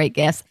me some great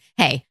gifts.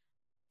 Hey,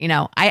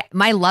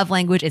 my love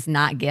language is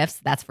not gifts,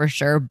 that's for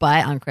sure.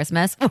 But on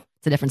Christmas,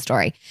 it's a different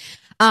story.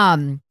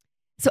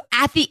 So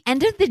at the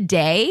end of the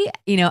day,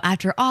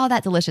 after all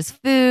that delicious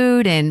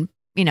food and,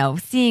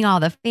 seeing all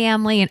the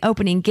family and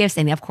opening gifts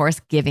and of course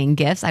giving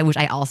gifts, which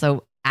I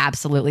also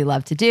absolutely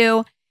love to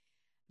do,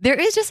 there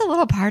is just a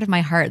little part of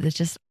my heart that's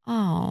just,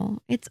 oh,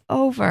 it's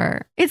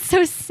over. It's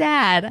so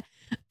sad.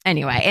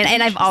 Anyway,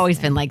 and I've always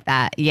been like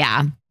that.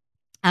 Yeah.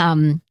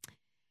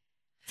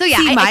 So yeah,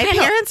 see, my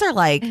parents are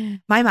like,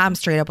 my mom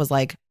straight up was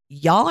like,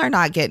 y'all are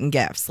not getting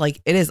gifts.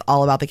 Like, it is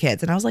all about the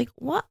kids. And I was like,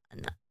 what?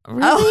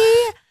 Really?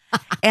 Oh.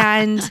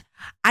 And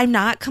I'm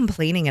not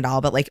complaining at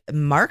all, but like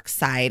Mark's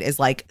side is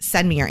like,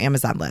 send me your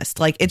Amazon list.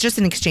 Like, it's just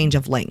an exchange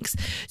of links.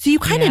 So you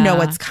kind of know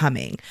what's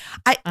coming.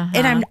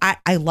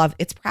 I love,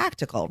 it's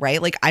practical,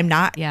 right? Like, I'm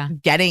not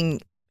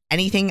getting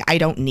anything I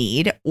don't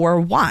need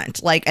or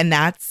want. Like, and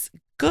that's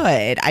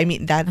good. I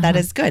mean, that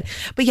is good.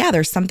 But yeah,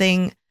 there's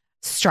something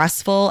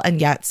stressful and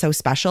yet so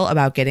special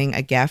about getting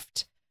a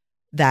gift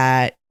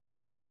that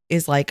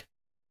is like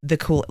the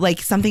cool,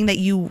 like something that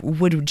you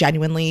would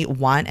genuinely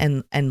want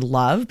and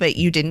love, but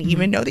you didn't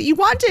even know that you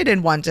wanted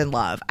and want and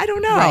love. I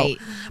don't know. Right.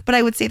 But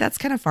I would say that's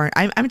kind of far.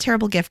 I'm a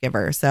terrible gift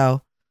giver,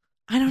 so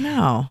I don't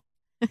know.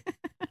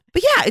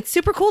 But yeah, it's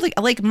super cool.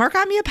 Like Mark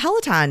got me a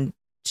Peloton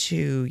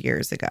 3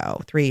 years ago.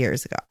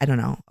 I don't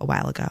know, a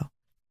while ago.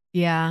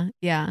 Yeah.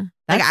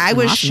 Like I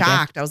was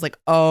shocked. I was like,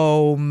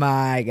 oh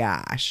my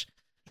gosh.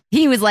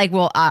 He was like,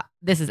 well,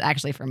 this is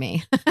actually for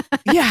me.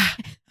 Yeah.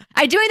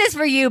 I'm doing this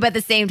for you, but at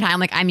the same time,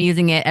 like I'm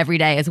using it every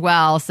day as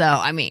well. So,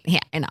 I mean, yeah,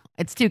 I know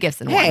it's 2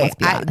 gifts in one. Let's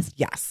be honest.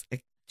 Yes.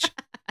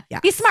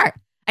 He's smart.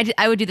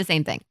 I would do the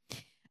same thing.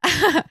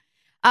 So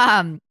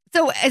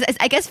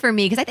I guess for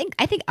me, because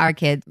I think our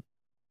kids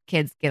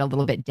get a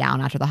little bit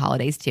down after the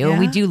holidays too. Yeah. And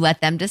we do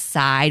let them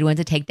decide when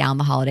to take down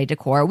the holiday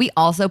decor. We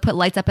also put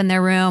lights up in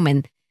their room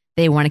and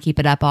they want to keep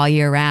it up all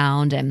year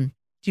round. And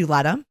do you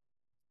let them?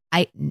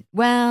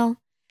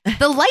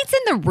 The lights in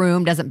the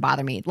room doesn't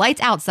bother me.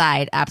 Lights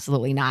outside,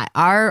 absolutely not.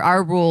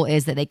 Our rule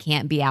is that they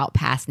can't be out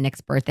past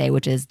Nick's birthday,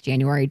 which is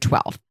January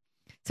 12th.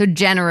 So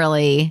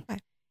generally,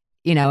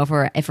 you know, if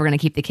we're going to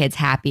keep the kids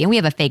happy, and we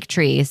have a fake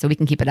tree, so we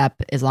can keep it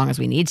up as long as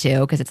we need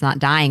to because it's not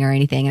dying or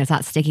anything, and it's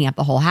not sticking up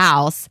the whole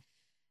house.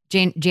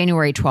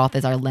 January 12th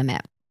is our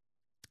limit.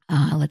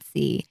 Let's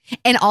see.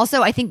 And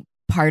also, I think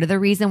part of the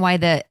reason why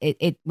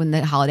when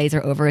the holidays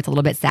are over, it's a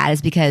little bit sad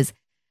is because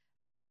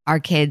our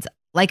kids,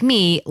 like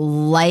me,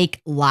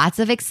 like lots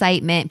of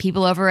excitement,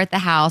 people over at the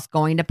house,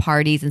 going to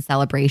parties and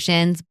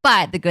celebrations.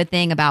 But the good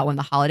thing about when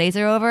the holidays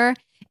are over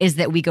is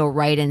that we go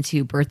right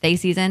into birthday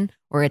season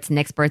where it's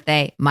Nick's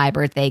birthday, my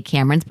birthday,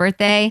 Cameron's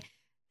birthday.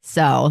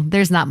 So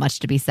there's not much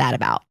to be sad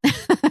about.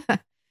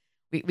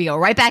 We go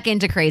right back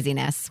into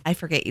craziness. I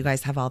forget you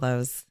guys have all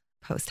those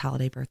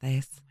post-holiday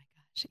birthdays. Oh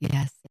my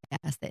gosh.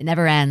 Yes. It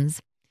never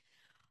ends.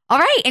 All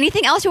right.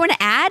 Anything else you want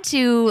to add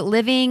to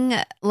living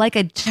like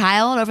a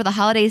child over the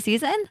holiday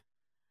season?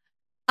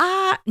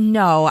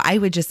 No, I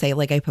would just say,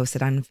 like I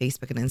posted on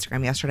Facebook and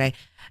Instagram yesterday,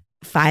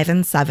 5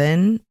 and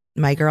 7,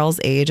 my girls'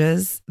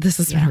 ages. This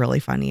has been a really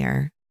fun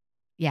year.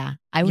 Yeah,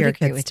 I would Your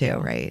agree kids with too, you.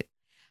 right?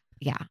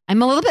 Yeah,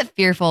 I'm a little bit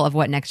fearful of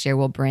what next year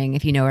will bring,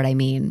 if you know what I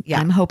mean.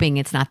 Yeah. I'm hoping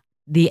it's not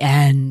the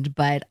end,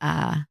 but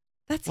that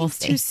seems we'll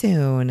too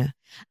soon.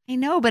 I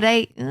know, but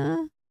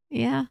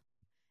yeah,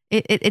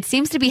 it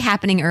seems to be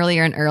happening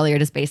earlier and earlier,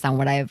 just based on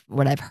what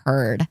I've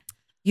heard.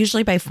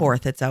 Usually by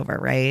 4th, it's over,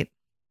 right?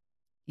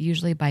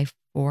 Usually by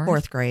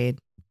 4th grade.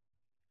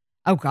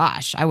 Oh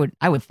gosh, I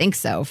would think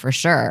so for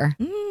sure.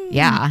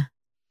 Yeah.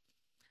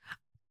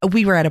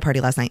 We were at a party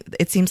last night.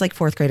 It seems like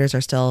 4th graders are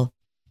still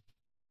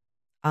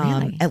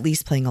Really? at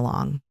least playing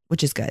along,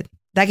 which is good.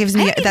 That gives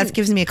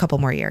me a couple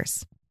more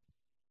years.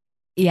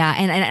 Yeah,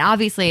 and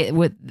obviously,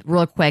 with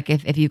real quick,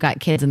 if you've got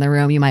kids in the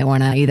room, you might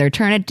want to either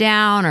turn it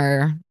down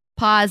or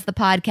pause the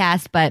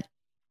podcast. But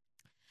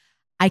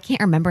I can't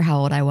remember how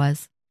old I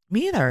was.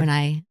 Me either.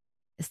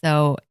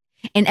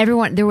 And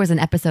everyone, there was an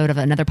episode of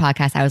another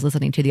podcast I was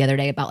listening to the other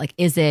day about like,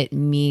 is it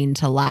mean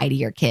to lie to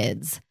your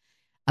kids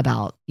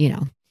about,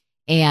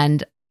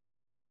 and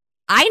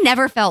I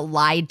never felt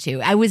lied to.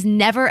 I was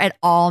never at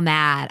all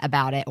mad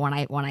about it when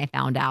I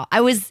found out.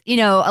 I was,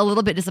 a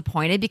little bit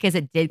disappointed because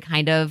it did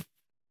kind of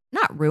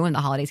not ruin the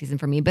holiday season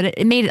for me, but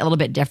it made it a little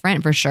bit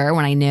different for sure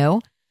when I knew.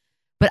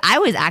 But I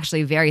was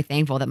actually very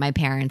thankful that my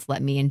parents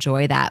let me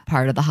enjoy that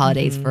part of the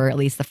holidays for at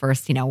least the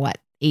first,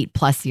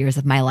 8+ years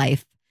of my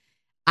life.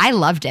 I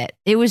loved it.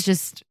 It was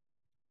just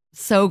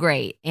so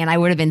great. And I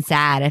would have been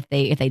sad if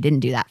they didn't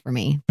do that for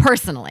me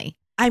personally.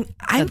 I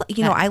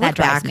look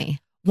back. Me.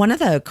 One of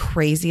the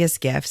craziest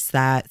gifts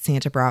that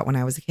Santa brought when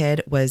I was a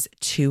kid was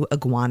 2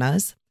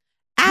 iguanas.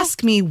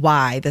 Ask me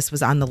why this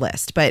was on the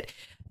list, but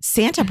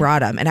Santa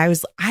brought them. And I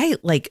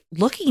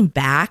looking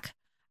back,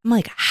 I'm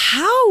like,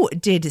 how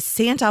did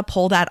Santa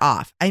pull that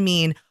off? I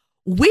mean,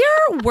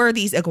 where were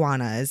these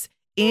iguanas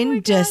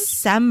in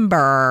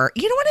December?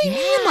 You know what I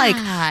mean? Like,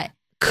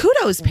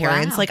 kudos,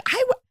 parents. Wow. Like,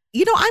 I'm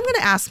going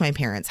to ask my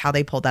parents how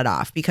they pulled that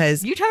off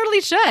because You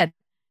totally should.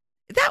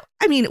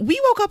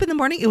 we woke up in the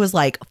morning. It was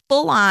like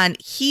full on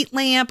heat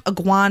lamp,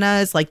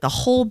 iguanas, like the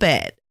whole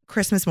bit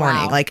Christmas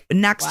morning, like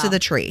next to the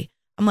tree.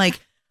 I'm like,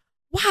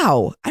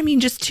 wow.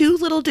 Just 2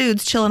 little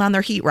dudes chilling on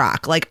their heat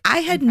rock. Like I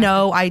had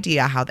no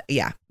idea how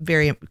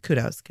very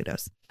kudos.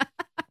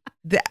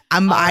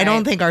 I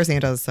don't think our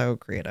Santa is so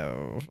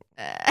creative.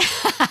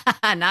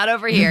 Not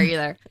over here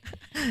either.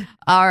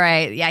 All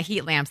right. Yeah,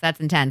 heat lamps. That's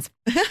intense.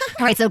 All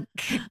right. So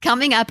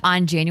coming up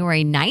on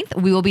January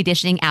 9th, we will be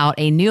dishing out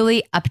a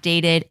newly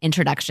updated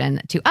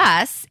introduction to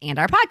us and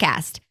our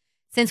podcast,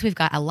 since we've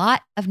got a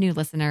lot of new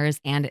listeners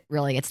and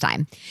really it's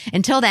time.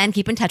 Until then,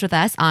 keep in touch with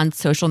us on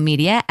social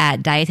media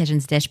at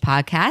Dietitian's Dish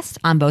Podcast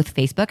on both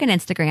Facebook and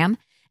Instagram.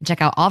 And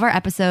check out all of our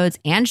episodes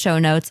and show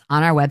notes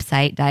on our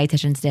website,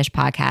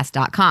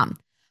 dietitiansdishpodcast.com.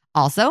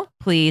 Also,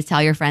 please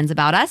tell your friends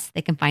about us.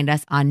 They can find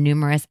us on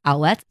numerous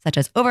outlets such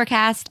as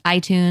Overcast,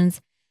 iTunes,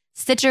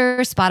 Stitcher,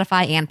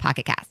 Spotify, and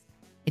Pocket Cast.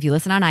 If you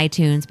listen on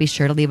iTunes, be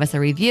sure to leave us a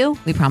review.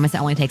 We promise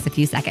it only takes a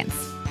few seconds.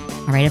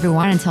 All right,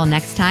 everyone, until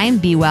next time,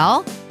 be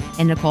well.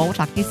 And Nicole, we'll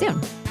talk to you soon.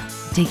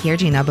 Take care,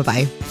 Gina.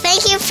 Bye-bye.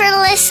 Thank you for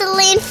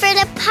listening for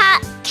the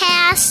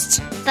podcast.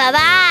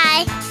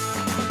 Bye-bye.